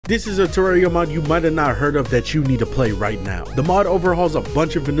This is a Terraria mod you might have not heard of that you need to play right now. The mod overhauls a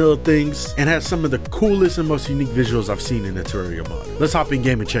bunch of vanilla things and has some of the coolest and most unique visuals I've seen in a Terraria mod. Let's hop in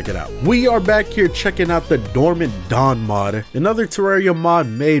game and check it out. We are back here checking out the Dormant Dawn mod, another Terraria mod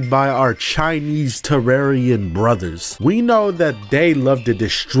made by our Chinese Terrarian brothers. We know that they love to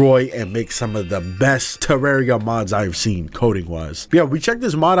destroy and make some of the best Terraria mods I've seen coding wise. Yeah, we checked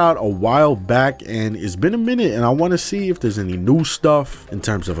this mod out a while back and it's been a minute and I want to see if there's any new stuff in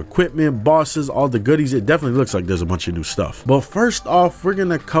terms of equipment, bosses, all the goodies. It definitely looks like there's a bunch of new stuff. But first off, we're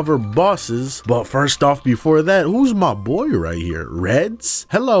gonna cover bosses. But first off, before that, who's my boy right here? Reds?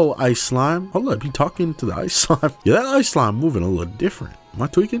 Hello, Ice Slime. Hold up, you talking to the Ice Slime? Yeah, that Ice Slime moving a little different. Am I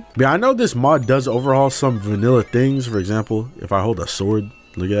tweaking? Yeah, I know this mod does overhaul some vanilla things. For example, if I hold a sword,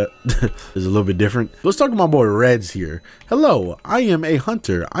 look at it's a little bit different. Let's talk to my boy Reds here. Hello, I am a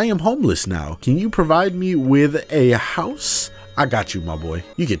hunter. I am homeless now. Can you provide me with a house? I got you, my boy.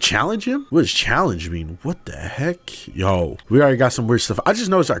 You can challenge him? What does challenge mean? What the heck? Yo, we already got some weird stuff. I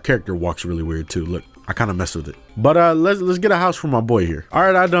just noticed our character walks really weird too. Look, I kind of messed with it. But let's get a house for my boy here. All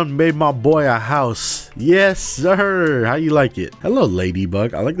right, I done made my boy a house. Yes, sir. How you like it? Hello,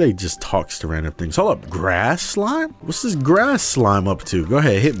 Ladybug. I like that he just talks to random things. Hold up, grass slime? What's this grass slime up to? Go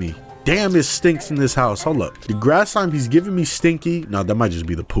ahead, hit me. Damn, it stinks in this house. Hold up. The grass slime, he's giving me stinky. No, that might just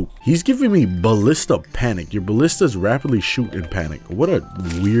be the poop. He's giving me ballista panic. Your ballistas rapidly shoot in panic. What a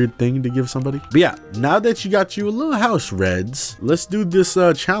weird thing to give somebody. But yeah, now that you got you a little house, Reds, let's do this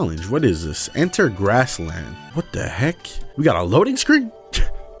challenge. What is this? Enter grassland. What the heck? We got a loading screen?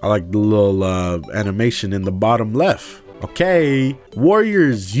 I like the little animation in the bottom left. Okay,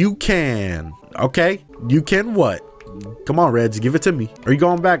 warriors, you can. Okay, you can what? Come on, Reds, give it to me. Are you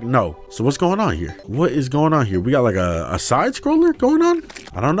going back? No. So what's going on here? What is going on here? We got like a side scroller going on?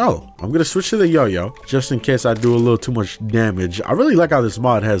 I don't know. I'm gonna switch to the yo-yo just in case I do a little too much damage. I really like how this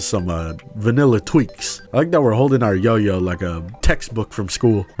mod has some vanilla tweaks. I like that we're holding our yo-yo like a textbook from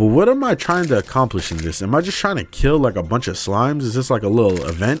school. But what am I trying to accomplish in this? Am I just trying to kill like a bunch of slimes? Is this like a little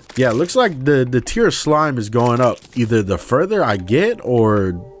event? Yeah, it looks like the tier of slime is going up either the further I get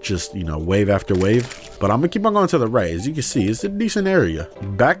or just, you know, wave after wave. But I'm gonna keep on going to the right. As you can see, it's a decent area.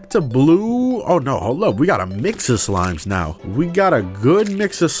 Back to blue. Oh no, hold up, we got a mix of slimes now. We got a good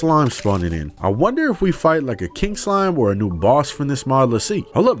mix of slime spawning in. I wonder if we fight like a king slime or a new boss from this mod. Let's see.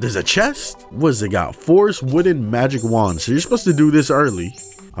 Hold up, there's a chest. What does it got? Forest wooden magic wand. So you're supposed to do this early.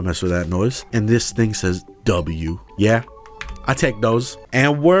 I mess with that noise. And this thing says W. Yeah, I take those.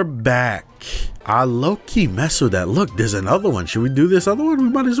 And we're back. I low-key mess with that. Look, there's another one. Should we do this other one? We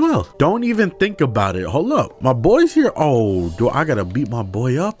might as well. Don't even think about it. Hold up. My boy's here. Oh, do I gotta beat my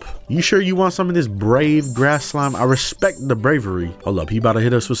boy up? You sure you want some of this brave grass slime? I respect the bravery. Hold up. He about to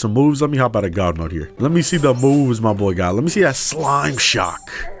hit us with some moves. Let me hop out of God mode here. Let me see the moves my boy got. Let me see that slime shock.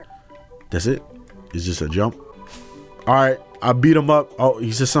 That's it? It's just a jump. All right. I beat him up. Oh,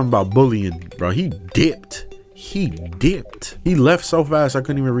 he said something about bullying. Bro, he dipped. He dipped. He left so fast I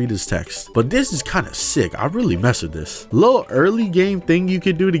couldn't even read his text. But this is kind of sick. I really mess with this. Little early game thing you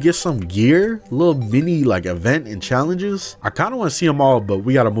could do to get some gear. Little mini like event and challenges. I kind of want to see them all, but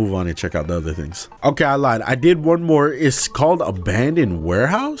we got to move on and check out the other things. Okay, I lied. I did one more. It's called Abandoned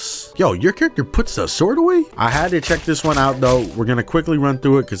Warehouse. Yo, your character puts the sword away? I had to check this one out though. We're going to quickly run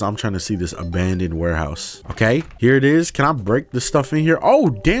through it because I'm trying to see this abandoned warehouse. Okay, here it is. Can I break the stuff in here? Oh,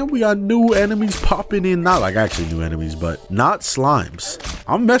 damn, we got new enemies popping in. Not like actually new enemies, but not slimes.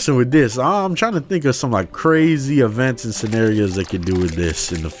 I'm messing with this. I'm trying to think of some like crazy events and scenarios they could do with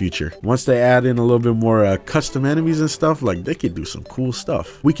this in the future. Once they add in a little bit more custom enemies and stuff, like they could do some cool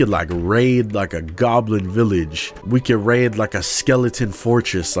stuff. We could like raid like a goblin village. We could raid like a skeleton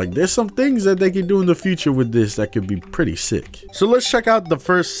fortress. Like there's some things that they could do in the future with this that could be pretty sick. So let's check out the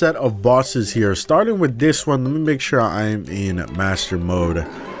first set of bosses here. Starting with this one, let me make sure I'm in master mode.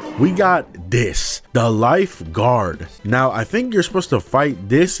 We got this, the life guard. Now I think you're supposed to fight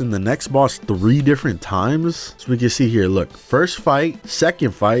this and the next boss 3 different times. So we can see here, look, first fight,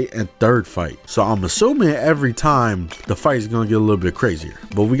 second fight, and third fight. So I'm assuming every time the fight is gonna get a little bit crazier.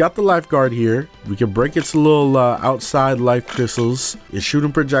 But we got the lifeguard here. We can break its little outside life crystals. It's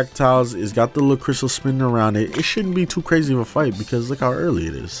shooting projectiles. It's got the little crystal spinning around it. It shouldn't be too crazy of a fight because look how early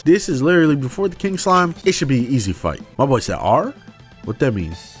it is. This is literally before the king slime. It should be an easy fight. My boy said R? What that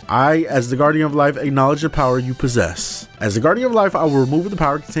mean? I, as the Guardian of Life, acknowledge the power you possess. As the Guardian of Life, I will remove the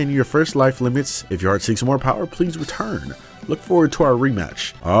power containing your first life limits. If your heart seeks more power, please return. Look forward to our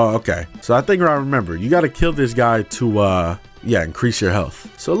rematch. Oh, okay. So I think I remember. You got to kill this guy to yeah, increase your health.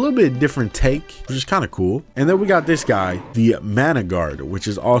 So a little bit different take, which is kind of cool. And then we got this guy, the Mana Guard, which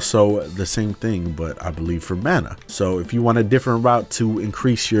is also the same thing, but I believe for mana. So if you want a different route to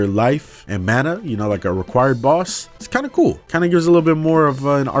increase your life and mana, you know, like a required boss, it's kind of cool. Kind of gives a little bit more of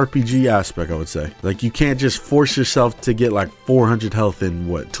an RPG aspect, I would say. Like, you can't just force yourself to get like 400 health and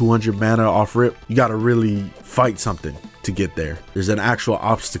what, 200 mana off rip. You got to really fight something to get there. There's an actual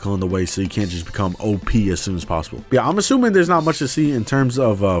obstacle in the way, so you can't just become OP as soon as possible. Yeah, I'm assuming there's not much to see in terms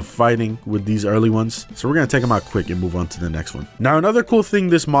of fighting with these early ones, so we're gonna take them out quick and move on to the next one. Now, another cool thing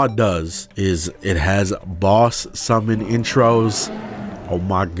this mod does is it has boss summon intros. Oh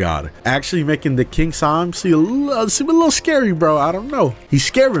my god, actually making the King Sam seem a little scary, bro. I don't know, he's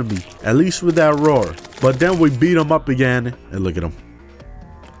scaring me, at least with that roar. But then we beat him up again, and look at him.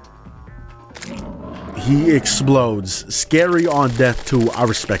 He explodes. Scary on death too. I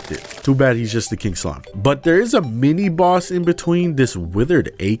respect it. Too bad he's just the King Slime. But there is a mini boss in between, this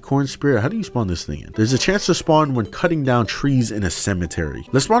withered acorn spirit. How do you spawn this thing in? There's a chance to spawn when cutting down trees in a cemetery.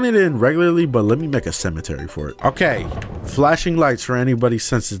 Let's spawn it in regularly, but let me make a cemetery for it. Okay, flashing lights for anybody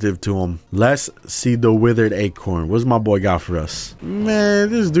sensitive to them. Let's see the withered acorn. What's my boy got for us? Man,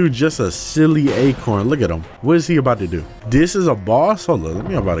 this dude just a silly acorn. Look at him. What is he about to do? This is a boss? Hold on, let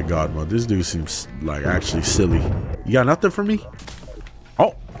me about a god mode. This dude seems like actually silly. You got nothing for me?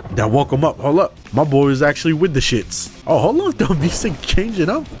 Oh, that woke him up. Hold up, my boy is actually with the shits. Oh, hold up, the music changing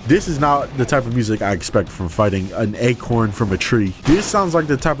up. This is not the type of music I expect from fighting an acorn from a tree. This sounds like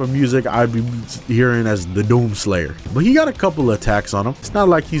the type of music I'd be hearing as the Doom Slayer. But he got a couple attacks on him. It's not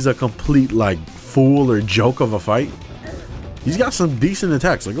like he's a complete like fool or joke of a fight. He's got some decent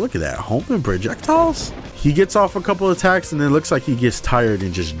attacks. Like, look at that, homing projectiles. He gets off a couple attacks and then looks like he gets tired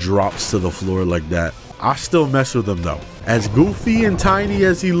and just drops to the floor like that. I still mess with him though. As goofy and tiny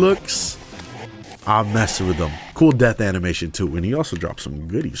as he looks, I mess with him. Cool death animation too. And he also dropped some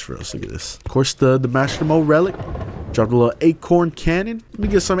goodies for us. Look at this. Of course, the Master Mode relic. Dropped a little acorn cannon. Let me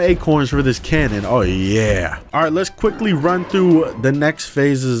get some acorns for this cannon. Oh yeah. All right, let's quickly run through the next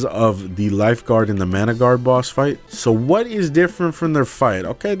phases of the Lifeguard and the Mana Guard boss fight. So what is different from their fight?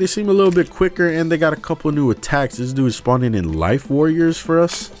 Okay, they seem a little bit quicker and they got a couple new attacks. This dude is spawning in life warriors for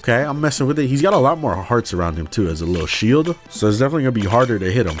us. Okay, I'm messing with it. He's got a lot more hearts around him too as a little shield. So it's definitely gonna be harder to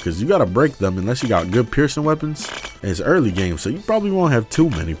hit him because you gotta break them unless you got good piercing weapons. And it's early game, so you probably won't have too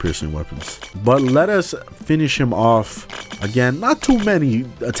many piercing weapons. But let us finish him off. Again, not too many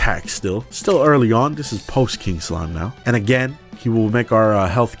attacks still early on. This is post King Slime now, and again he will make our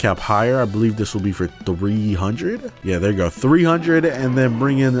health cap higher. I believe this will be for 300. Yeah, there you go, 300. And then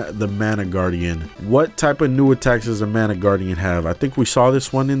bring in the Mana Guardian. What type of new attacks does a Mana Guardian have? I think we saw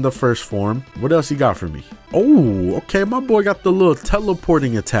this one in the first form. What else he got for me? Oh, okay, my boy got the little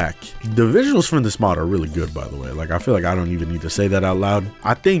teleporting attack. The visuals from this mod are really good, by the way. Like, I feel like I don't even need to say that out loud.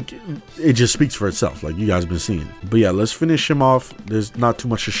 I think it just speaks for itself, like you guys been seeing. But yeah, let's finish him off. There's not too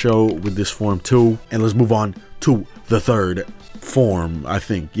much to show with this form too. And let's move on to the third form. I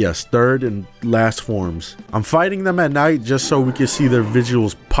think, yes, third and last forms. I'm fighting them at night just so we can see their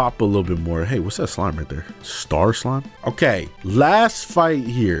visuals pop a little bit more. Hey, what's that slime right there? Star slime? Okay, last fight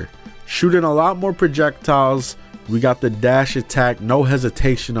here. Shooting a lot more projectiles. We got the dash attack, no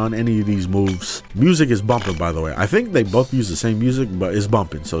hesitation on any of these moves. Music is bumping, by the way. I think they both use the same music, but it's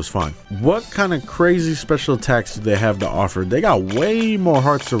bumping, so it's fine. What kind of crazy special attacks do they have to offer? They got way more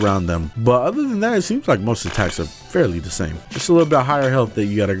hearts around them, but other than that, it seems like most attacks are fairly the same. Just a little bit higher health that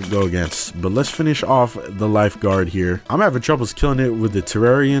you gotta go against. But let's finish off the Lifeguard here. I'm having troubles killing it with the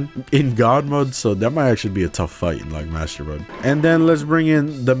Terrarian in God mode, so that might actually be a tough fight in like Master mode. And then let's bring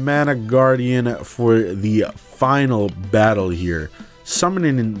in the Mana Guardian for the final battle here.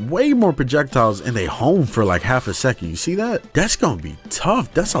 Summoning in way more projectiles and they home for like half a second. You see that? That's gonna be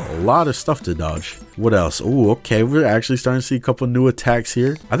tough. That's a lot of stuff to dodge. What else? Oh, okay, we're actually starting to see a couple new attacks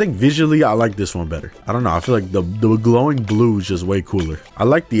here. I think visually I like this one better. I don't know, I feel like the glowing blue is just way cooler. I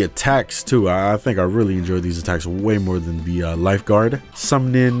like the attacks too. I think I really enjoy these attacks way more than the Lifeguard.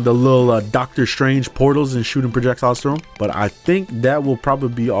 Summoning the little Doctor Strange portals and shooting projectiles through them. But I think that will probably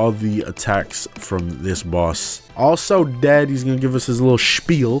be all the attacks from this boss. Also dead, he's gonna give us his little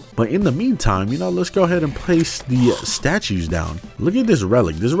spiel. But in the meantime, you know, let's go ahead and place the statues down. Look at this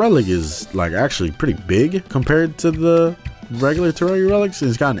relic. This relic is like actually pretty big compared to the regular Terraria relics.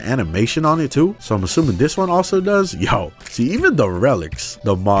 It's got an animation on it too, so I'm assuming this one also does. Yo, see, even the relics,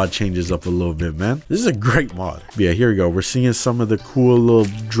 the mod changes up a little bit, man. This is a great mod. But yeah, here we go. We're seeing some of the cool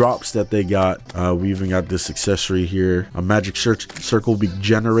little drops that they got. We even got this accessory here. A magic circle will be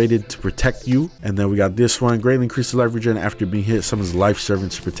generated to protect you. And then we got this one. Greatly increase the life regen after being hit. Summons life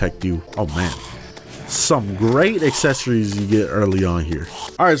servants to protect you. Oh man, Some great accessories you get early on here.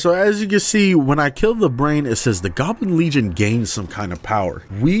 All right, so as you can see, when I kill the brain, it says the Goblin Legion gains some kind of power.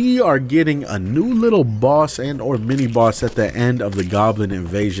 We are getting a new little boss and or mini boss at the end of the Goblin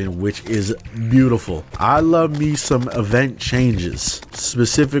Invasion, which is beautiful. I love me some event changes,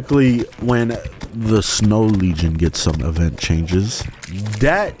 specifically when the Snow Legion gets some event changes.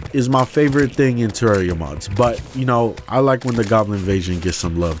 That is my favorite thing in Terraria mods, but you know, I like when the Goblin Invasion gets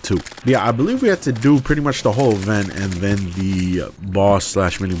some love too. Yeah, I believe we have to do pretty much the whole event, and then the boss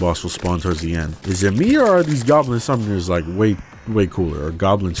slash mini boss will spawn towards the end. Is it me, or are these Goblin Summoners like way cooler? Or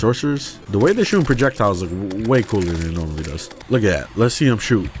Goblin Sorcerers? The way they're shooting projectiles look way cooler than it normally does. Look at that. Let's see them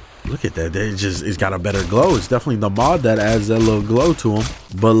shoot. Look at that. It's got a better glow. It's definitely the mod that adds that little glow to them.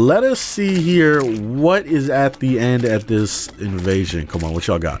 But let us see here what is at the end at this invasion. Come on, what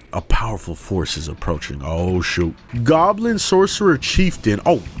y'all got? A powerful force is approaching. Oh shoot. Goblin Sorcerer Chieftain.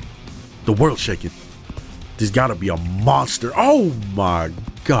 Oh, the world shaking. There's gotta be a monster. Oh my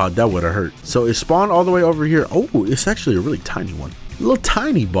god, that would have hurt. So it spawned all the way over here. Oh, it's actually a really tiny one. A little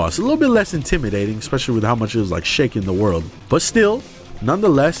tiny boss. A little bit less intimidating, especially with how much it was like shaking the world. But still,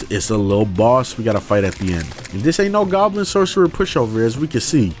 nonetheless, it's a little boss we gotta fight at the end. And this ain't no Goblin Sorcerer pushover, as we can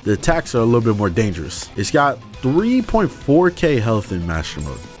see. The attacks are a little bit more dangerous. It's got 3.4k health in Master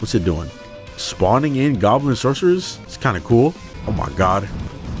Mode. What's it doing? Spawning in Goblin Sorcerers? It's kind of cool. Oh my god.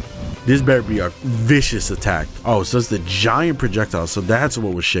 This better be a vicious attack. Oh, so it's the giant projectile. So that's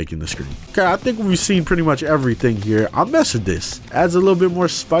what was shaking the screen. Okay, I think we've seen pretty much everything here. I'll mess with this. Adds a little bit more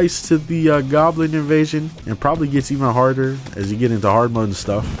spice to the Goblin Invasion, and probably gets even harder as you get into hard mode and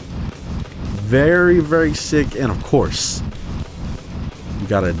stuff. Very, very sick. And of course, we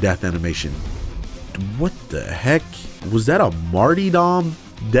got a death animation. What the heck? Was that a martyrdom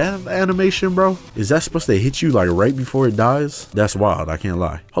death animation, bro? Is that supposed to hit you like right before it dies? That's wild, I can't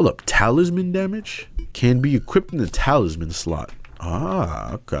lie. Hold up, talisman damage can be equipped in the talisman slot.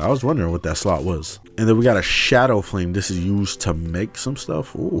 Ah, okay, I was wondering what that slot was. And then we got a shadow flame. This is used to make some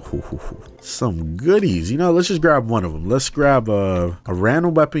stuff. Ooh, some goodies. You know, let's just grab one of them. Let's grab a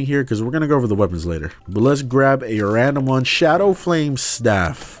random weapon here, because we're gonna go over the weapons later. But let's grab a random one. Shadow flame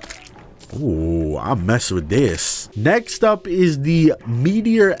staff. Ooh, I'm messing with this. Next up is the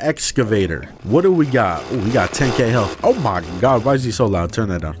Meteor Excavator. What do we got? Oh, we got 10k health. Oh my god, why is he so loud? Turn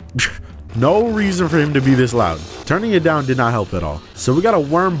that down. No reason for him to be this loud. Turning it down did not help at all. So we got a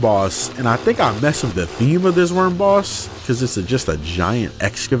worm boss, and I think I messed with the theme of this worm boss because it's just a giant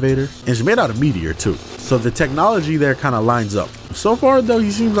excavator. And it's made out of meteor too. So the technology there kind of lines up. So far though,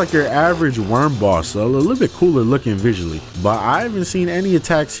 he seems like your average worm boss, a little bit cooler looking visually. But I haven't seen any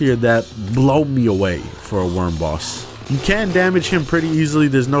attacks here that blow me away for a worm boss. You can damage him pretty easily.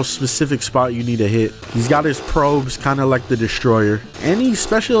 There's no specific spot you need to hit. He's got his probes, kind of like the Destroyer. Any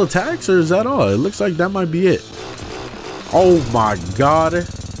special attacks, or is that all? It looks like that might be it. Oh my god.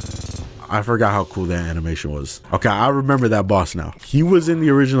 I forgot how cool that animation was. Okay, I remember that boss now. He was in the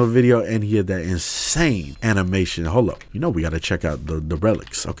original video and he had that insane animation. Hold up. You know we got to check out the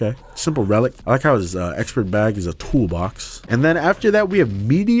relics, okay? Simple relic. I like how his expert bag is a toolbox. And then after that, we have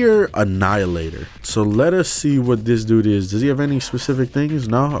Meteor Annihilator. So let us see what this dude is. Does he have any specific things?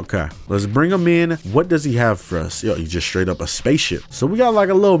 No? Okay. Let's bring him in. What does he have for us? Yo, he's just straight up a spaceship. So we got like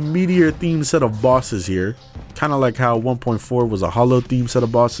a little meteor themed set of bosses here. Kind of like how 1.4 was a hollow themed set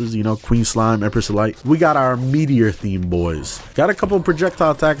of bosses, you know, Queen Slime, Empress of Light. We got our meteor themed boys. Got a couple of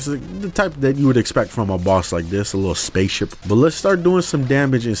projectile attacks, the type that you would expect from a boss like this, a little spaceship. But let's start doing some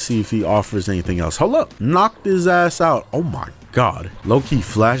damage and see if he offers anything else. Hold up, knocked his ass out. Oh my god, low-key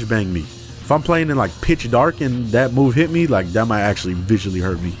flashbang me. If I'm playing in like pitch dark and that move hit me, like that might actually visually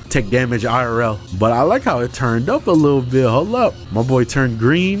hurt me. Take damage IRL. But I like how it turned up a little bit. Hold up. My boy turned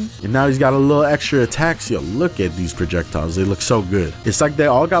green and now he's got a little extra attacks. Yo, look at these projectiles. They look so good. It's like they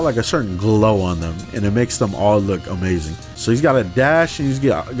all got like a certain glow on them and it makes them all look amazing. So he's got a dash and he's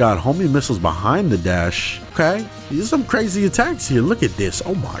got homing missiles behind the dash. Okay, these are some crazy attacks here. Look at this.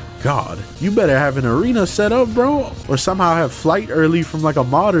 Oh my god. You better have an arena set up, bro, or somehow have flight early from like a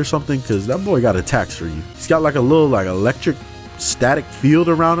mod or something, because that boy got attacks for you. He's got like a little like electric static field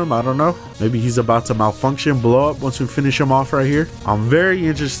around him. I don't know, maybe he's about to malfunction, blow up once we finish him off right here. I'm very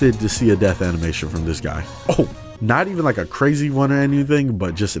interested to see a death animation from this guy. Oh, not even like a crazy one or anything,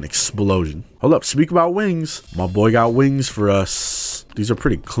 but just an explosion. Hold up, speak about wings. My boy got wings for us. These are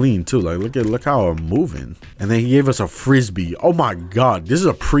pretty clean too. Like look how I'm moving. And then he gave us a frisbee. Oh my god, this is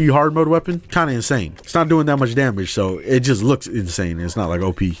a pre-hard mode weapon. Kind of insane. It's not doing that much damage, so it just looks insane. It's not like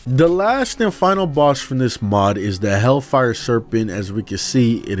OP. The last and final boss from this mod is the Hellfire Serpent. As we can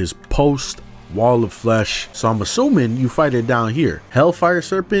see, it is post Wall of Flesh, so I'm assuming you fight it down here. Hellfire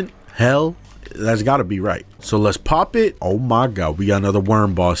Serpent, hell That's got to be right. So let's pop it. Oh my god, we got another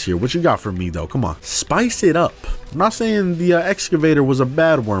worm boss here. What you got for me though? Come on, spice it up. I'm not saying the excavator was a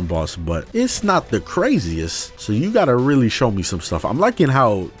bad worm boss, but it's not the craziest. So you got to really show me some stuff. I'm liking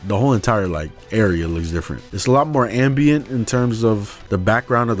how the whole entire like area looks different. It's a lot more ambient in terms of the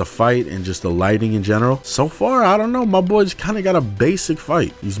background of the fight and just the lighting in general. So far, I don't know, my boy's kind of got a basic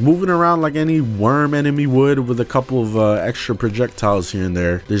fight. He's moving around like any worm enemy would, with a couple of extra projectiles here and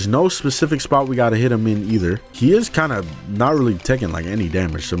there. There's no specific spot we got to hit him in either. He is kind of not really taking like any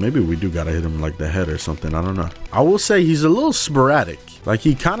damage, so maybe we do got to hit him like the head or something. I don't know. I will say he's a little sporadic. Like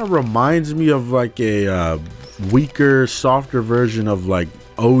he kind of reminds me of like a weaker, softer version of like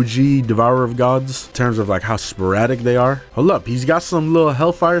OG Devourer of Gods in terms of like how sporadic they are. Hold up, he's got some little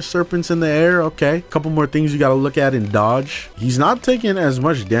hellfire serpents in the air. Okay, a couple more things you got to look at and dodge. He's not taking as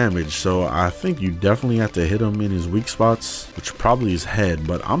much damage, so I think you definitely have to hit him in his weak spots, which probably his head,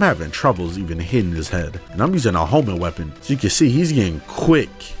 but I'm having troubles even hitting his head, and I'm using a homing weapon. So you can see he's getting quick.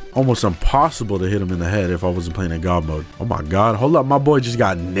 Almost impossible to hit him in the head if I wasn't playing in God mode. Oh my god, hold up, my boy just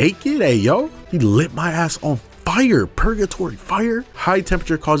got naked. Hey yo, he lit my ass on fire. Purgatory fire. High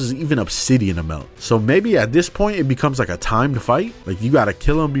temperature causes even obsidian to melt. So maybe at this point it becomes like a timed fight. Like you gotta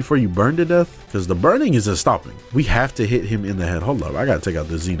kill him before you burn to death, because the burning isn't stopping. We have to hit him in the head. Hold up, I gotta take out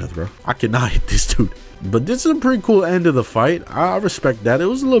the zenith, bro. I cannot hit this dude. But this is a pretty cool end of the fight. I respect that. It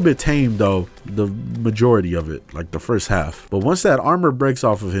was a little bit tame though, the majority of it, like the first half. But once that armor breaks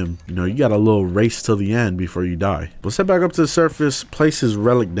off of him, you know, you got a little race till the end before you die. Let's head back up to the surface, place his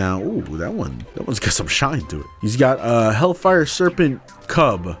relic down. Ooh, that one's got some shine to it. He's got a hellfire serpent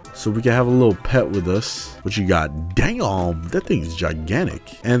cub, so we can have a little pet with us. What you got? Damn, that thing is gigantic.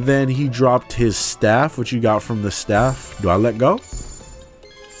 And then he dropped his staff. What you got from the staff? Do I let go?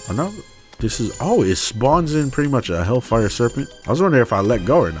 Oh no. This is, oh, it spawns in pretty much a hellfire serpent. I was wondering if I let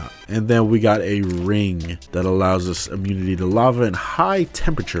go or not. And then we got a ring that allows us immunity to lava and high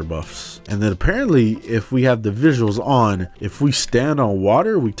temperature buffs. And then apparently if we have the visuals on, if we stand on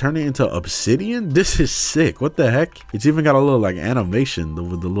water, we turn it into obsidian. This is sick. What the heck? It's even got a little like animation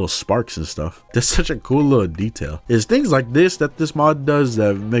with the little sparks and stuff. That's such a cool little detail. It's things like this that this mod does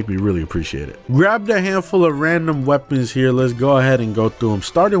that make me really appreciate it. Grabbed a handful of random weapons here. Let's go ahead and go through them,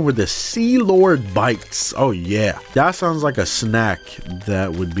 starting with the Sea Lord Bites. Oh yeah, that sounds like a snack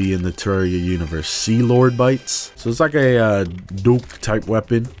that would be in the Terraria universe. Sea Lord Bites. So it's like a Duke type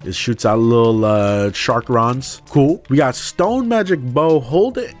weapon. It shoots out little shark rons. Cool. We got stone magic bow.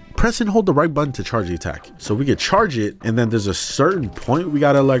 Hold it. Press and hold the right button to charge the attack. So we can charge it, and then there's a certain point we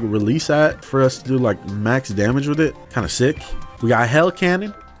gotta like release at for us to do like max damage with it. Kind of sick. We got hell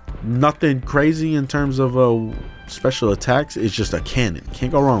cannon. Nothing crazy in terms of special attacks. It's just a cannon.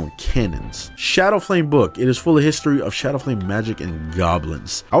 Can't go wrong with cannons. Shadow Flame book. It is full of history of Shadow Flame magic and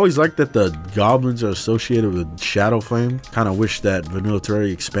goblins. I always like that the goblins are associated with Shadow Flame. Kind of wish that Vanilla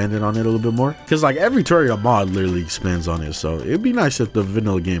Terraria expanded on it a little bit more, because like every Terraria mod literally expands on it, so it'd be nice if the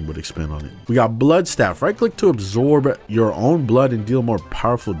vanilla game would expand on it. We got blood staff. Right click to absorb your own blood and deal more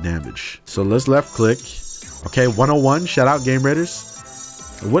powerful damage. So let's left click. Okay, 101. Shout out Game Raiders.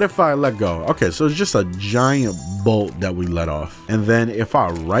 What if I let go? Okay, so it's just a giant bolt that we let off. And then if I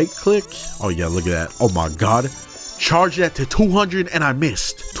right click, oh yeah, look at that. Oh my god. Charge that to 200 and I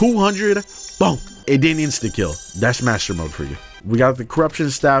missed. 200, boom. It didn't insta kill. That's master mode for you. We got the corruption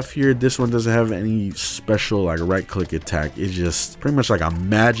staff here. This one doesn't have any special like right click attack. It's just pretty much like a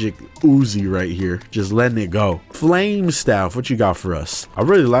magic Uzi right here, just letting it go. Flame staff. What you got for us? I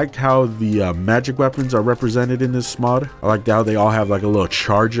really like how the magic weapons are represented in this mod. I like how they all have like a little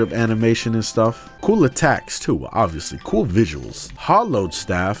charge up animation and stuff. Cool attacks too, obviously. Cool visuals. Hollowed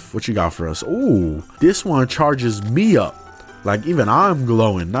staff. What you got for us? Ooh, this one charges me up. Like even I'm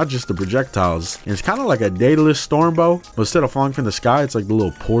glowing, not just the projectiles. And it's kind of like a Daedalus storm bow, but instead of falling from the sky, it's like the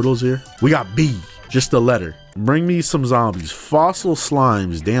little portals here. We got B, just the letter. Bring me some zombies. Fossil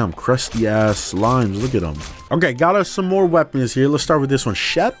slimes. Damn, crusty ass slimes. Look at them. Okay, got us some more weapons here. Let's start with this one.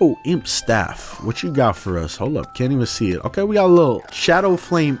 Shadow Imp Staff. What you got for us? Hold up, can't even see it. Okay, we got a little Shadow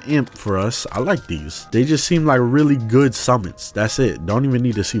Flame Imp for us. I like these. They just seem like really good summons. That's it. Don't even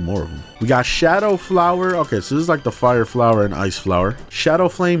need to see more of them. We got Shadow Flower. Okay, so this is like the Fire Flower and Ice Flower. Shadow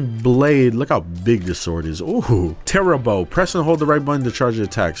Flame Blade. Look how big this sword is. Ooh. Terra Bow. Press and hold the right button to charge the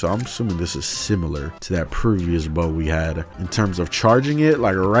attack. So I'm assuming this is similar to that previous bow we had in terms of charging it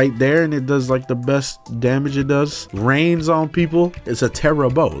like right there, and it does like the best damage it does. Rains on people. It's a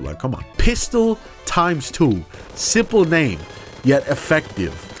Terra bow. Like, come on. Pistol ×2. Simple name, yet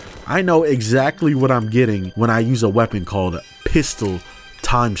effective. I know exactly what I'm getting when I use a weapon called Pistol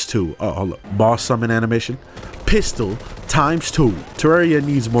 ×2. Oh, hold up. Boss summon animation. Pistol ×2. Terraria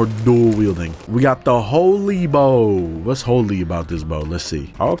needs more dual wielding. We got the holy bow. What's holy about this bow? Let's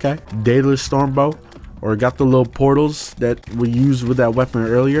see. Oh, okay. Daedalus storm bow. Or got the little portals that we used with that weapon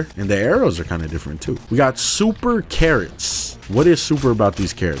earlier. And the arrows are kind of different too. We got super carrots. What is super about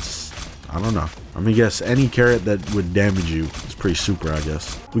these carrots? I don't know. I'm gonna guess any carrot that would damage you is pretty super, I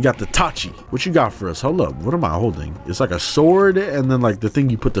guess. We got the Tachi. What you got for us? Hold up. What am I holding? It's like a sword and then like the thing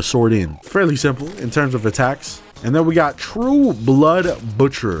you put the sword in. Fairly simple in terms of attacks. And then we got True Blood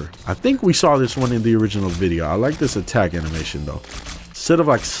Butcher. I think we saw this one in the original video. I like this attack animation though. Instead of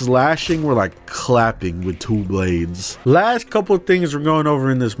like slashing, we're like clapping with 2 blades. Last couple of things we're going over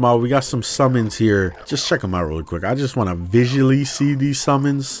in this mod. We got some summons here. Just check them out really quick. I just want to visually see these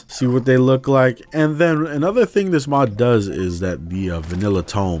summons, see what they look like. And then another thing this mod does is that the vanilla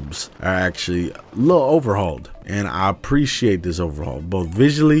tomes are actually a little overhauled. And I appreciate this overhaul, both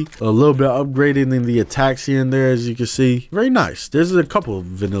visually, a little bit upgraded in the attacks here and there, as you can see. Very nice. There's a couple of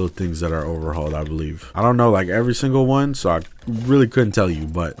vanilla things that are overhauled, I believe. I don't know like every single one, so I really couldn't tell you,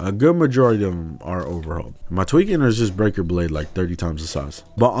 but a good majority of them are overhauled. Am I tweaking or is this breaker blade like 30 times the size?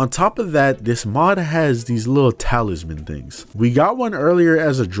 But on top of that, this mod has these little talisman things. We got one earlier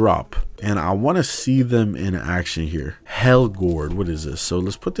as a drop, and I want to see them in action here. Hellgourd, what is this? So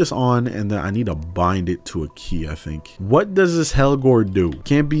let's put this on, and then I need to bind it to a key, I think. What does this Hellgourd do?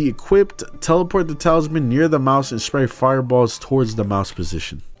 Can be equipped, teleport the talisman near the mouse and spray fireballs towards the mouse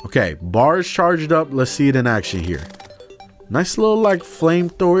position. Okay, bars charged up. Let's see it in action here. Nice little like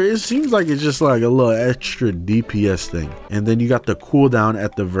flamethrower. It seems like it's just like a little extra DPS thing. And then you got the cooldown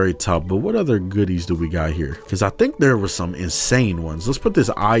at the very top. But what other goodies do we got here? Because I think there were some insane ones. Let's put this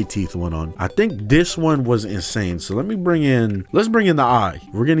eye teeth one on. I think this one was insane. So let's bring in the eye.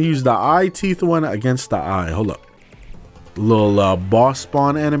 We're going to use the eye teeth one against the eye. Hold up. Little boss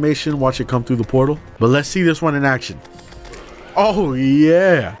spawn animation. Watch it come through the portal. But let's see this one in action. Oh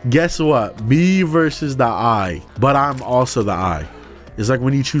yeah, guess what? Me versus the eye, but I'm also the eye. It's like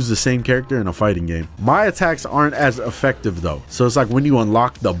when you choose the same character in a fighting game. My attacks aren't as effective though, so it's like when you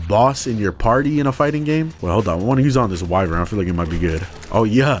unlock the boss in your party in a fighting game. Well, hold on, I want to use on this wyvern. I feel like it might be good. Oh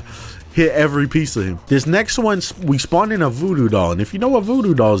yeah, hit every piece of him. This next one, we spawn in a voodoo doll, and if you know what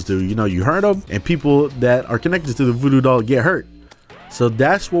voodoo dolls do, you know you hurt them and people that are connected to the voodoo doll get hurt. So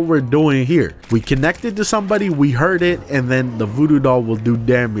that's what we're doing here. We connected to somebody, we hurt it, and then the voodoo doll will do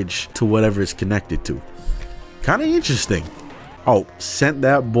damage to whatever it's connected to. Kind of interesting. Oh, sent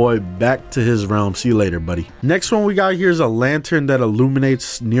that boy back to his realm. See you later, buddy. Next one we got here is a lantern that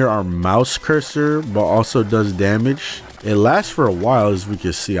illuminates near our mouse cursor, but also does damage. It lasts for a while, as we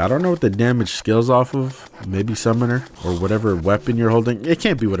can see. I don't know what the damage scales off of. Maybe summoner or whatever weapon you're holding. It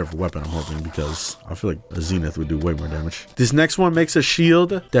can't be whatever weapon I'm holding because I feel like a zenith would do way more damage. This next one makes a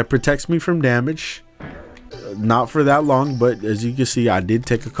shield that protects me from damage. Not for that long, but as you can see, I did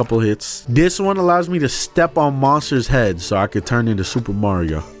take a couple hits. This one allows me to step on monsters' heads so I could turn into Super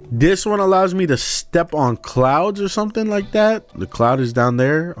Mario. This one allows me to step on clouds or something like that. The cloud is down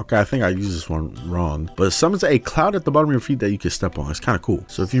there. Okay, I think I used this one wrong. But it summons a cloud at the bottom of your feet that you can step on. It's kind of cool.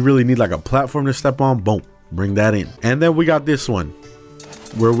 So if you really need like a platform to step on, boom, bring that in. And then we got this one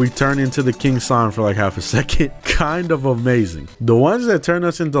where we turn into the King Sign for like half a second. Kind of amazing. The ones that turn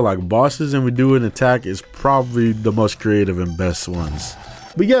us into like bosses and we do an attack is probably the most creative and best ones.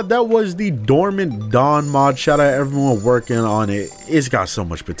 But yeah, that was the Dormant Dawn mod. Shout out everyone working on it. It's got so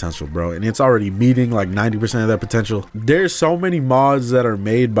much potential, bro, and it's already meeting like 90% of that potential. There's so many mods that are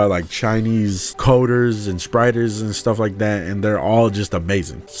made by like Chinese coders and spriters and stuff like that, and they're all just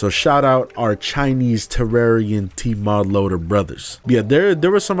amazing. So shout out our Chinese Terrarian T-Mod Loader brothers. Yeah,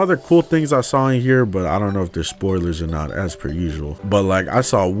 there were some other cool things I saw in here, but I don't know if they're spoilers or not, as per usual. But like I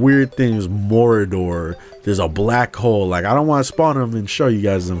saw weird things, Mordor. There's a black hole. Like I don't want to spawn them and show you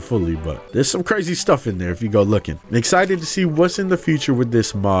guys them fully, but there's some crazy stuff in there if you go looking. I'm excited to see what's in the future with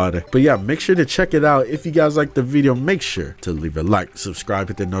this mod. But yeah, make sure to check it out. If you guys like the video, make sure to leave a like, subscribe,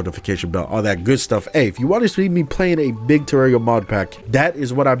 hit the notification bell, all that good stuff. Hey, if you want to see me playing a big Terraria mod pack, that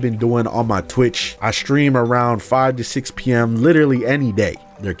is what I've been doing on my Twitch. I stream around 5 to 6 p.m. literally any day.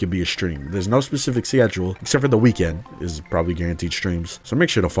 There could be a stream. There's no specific schedule except for the weekend is probably guaranteed streams. So make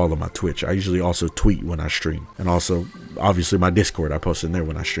sure to follow my Twitch. I usually also tweet when I stream, and also obviously my Discord. I post in there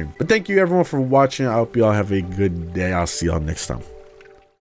when I stream. But thank you everyone for watching. I hope y'all have a good day. I'll see y'all next time.